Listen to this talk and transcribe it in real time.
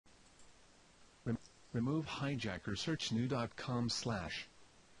Remove hijacker. Search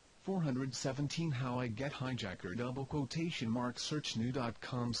new.com/417 how I get hijacker double quotation mark search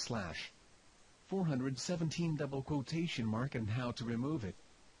new.com/417 double quotation mark and how to remove it.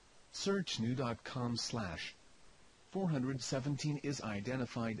 Search new.com/417 is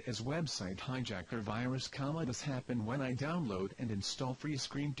identified as website hijacker virus, this happen when I download and install free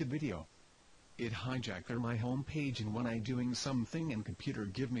screen to video. It hijacker my home page, and when I doing something and computer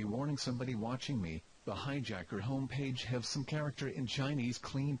give me warning somebody watching me, the hijacker home page have some character in Chinese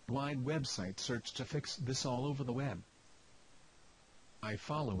clean wide website search to fix this all over the web. I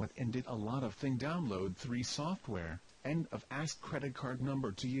follow it and did a lot of thing, download 3 software, end of ask credit card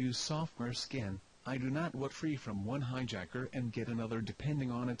number to use software scan. I do not want free from one hijacker and get another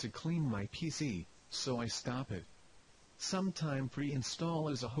depending on it to clean my PC, so I stop it. Sometime free install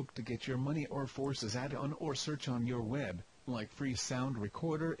is a hook to get your money or forces add-on or search on your web, like free sound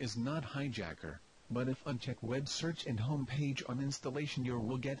recorder is not hijacker, but if uncheck web search and home page on installation you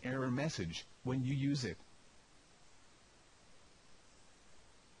will get error message when you use it.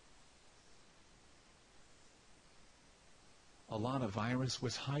 A lot of virus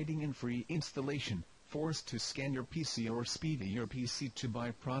was hiding in free installation, forced to scan your PC or speedy your PC to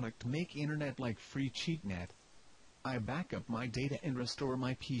buy product, make internet like free cheatnet. I back up my data and restore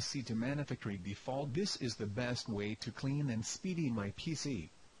my PC to manufactory default. This is the best way to clean and speedy my PC.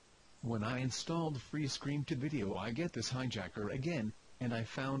 When I installed free screen to video I get this hijacker again, and I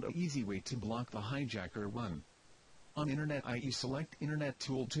found an easy way to block the hijacker one. On internet IE select internet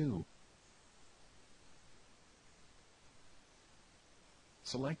tool 2.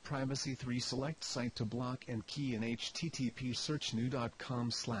 Select privacy 3, select site to block and key in HTTP search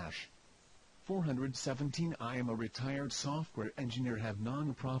new.com/417 I am a retired software engineer, have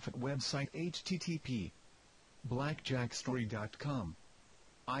non-profit website http blackjackstory.com.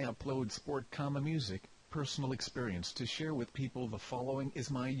 I upload sport, music, personal experience to share with people. The following is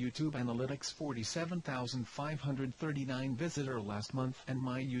my YouTube analytics: 47,539 visitor last month, and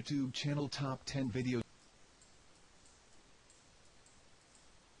my YouTube channel top 10 videos.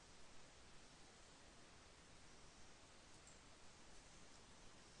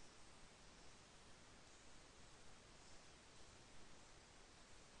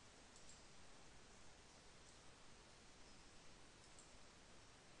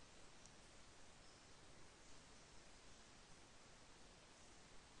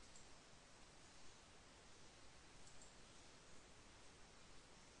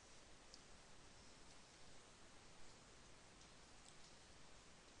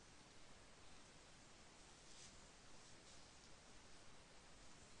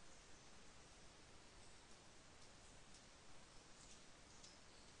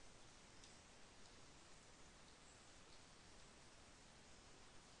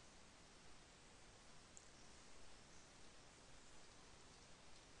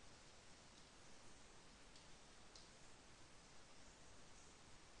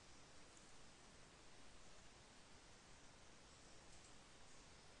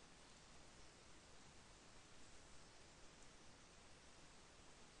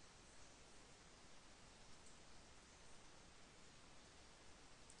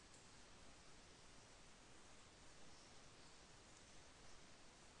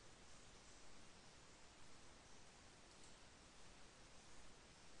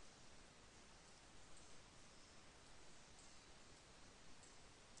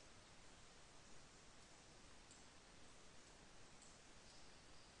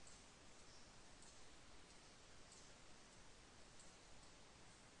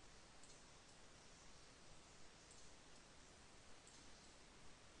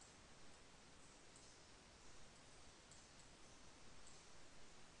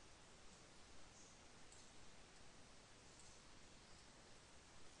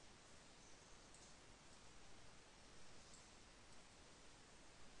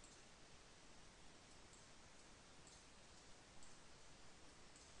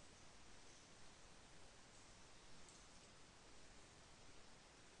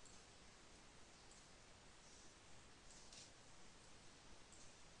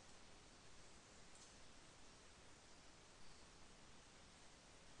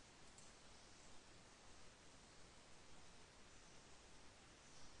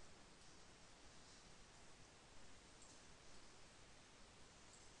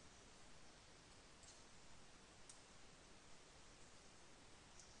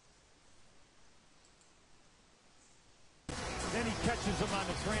 Then he catches him on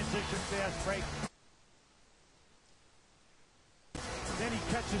the transition fast break. Then he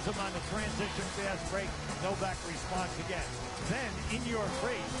catches catches him on the transition fast break. Novak responds again. Then, in your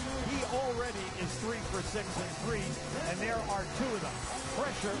face, he already is 3 for 6 in threes, and there are 2 of them.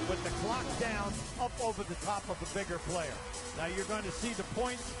 Pressure with the clock down, up over the top of a bigger player. Now you're going to see the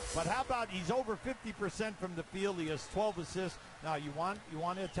points, but how about he's over 50% from the field. He has 12 assists. Now you want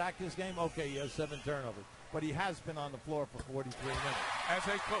to attack his game? Okay, he has 7 turnovers. But he has been on the floor for 43 minutes. As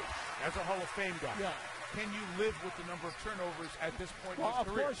a coach, as a Hall of Fame guy, yeah. Can you live with the number of turnovers at this point in Well, his of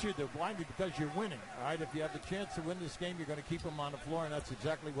career? course you do. Why? Because you're winning. All right. If you have the chance to win this game, you're going to keep him on the floor, and that's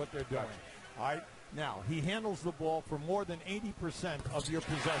exactly what they're doing. Gotcha. All right. Now he handles the ball for more than 80% of your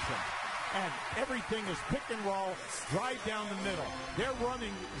possession, and everything is pick and roll, drive down the middle. They're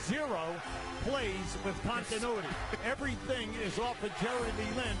running 0 plays with continuity. Everything is off of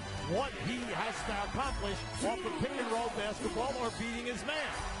Jeremy Lin. What he has to accomplish off of pick and roll basketball or beating his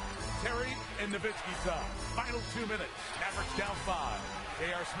man. Terry and Nowitzki time. Final 2 minutes. Mavericks down 5.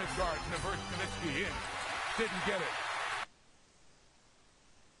 J.R. Smith guards. Nowitzki in. Didn't get it.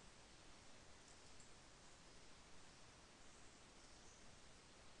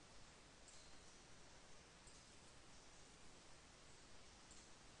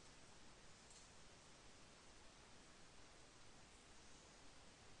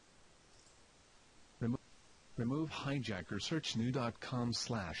 Remove hijacker. Search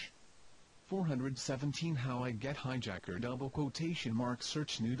new.com/417 how I get hijacker double quotation mark.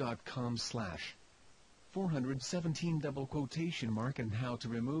 Search new.com/417 double quotation mark and how to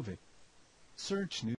remove it. Search new.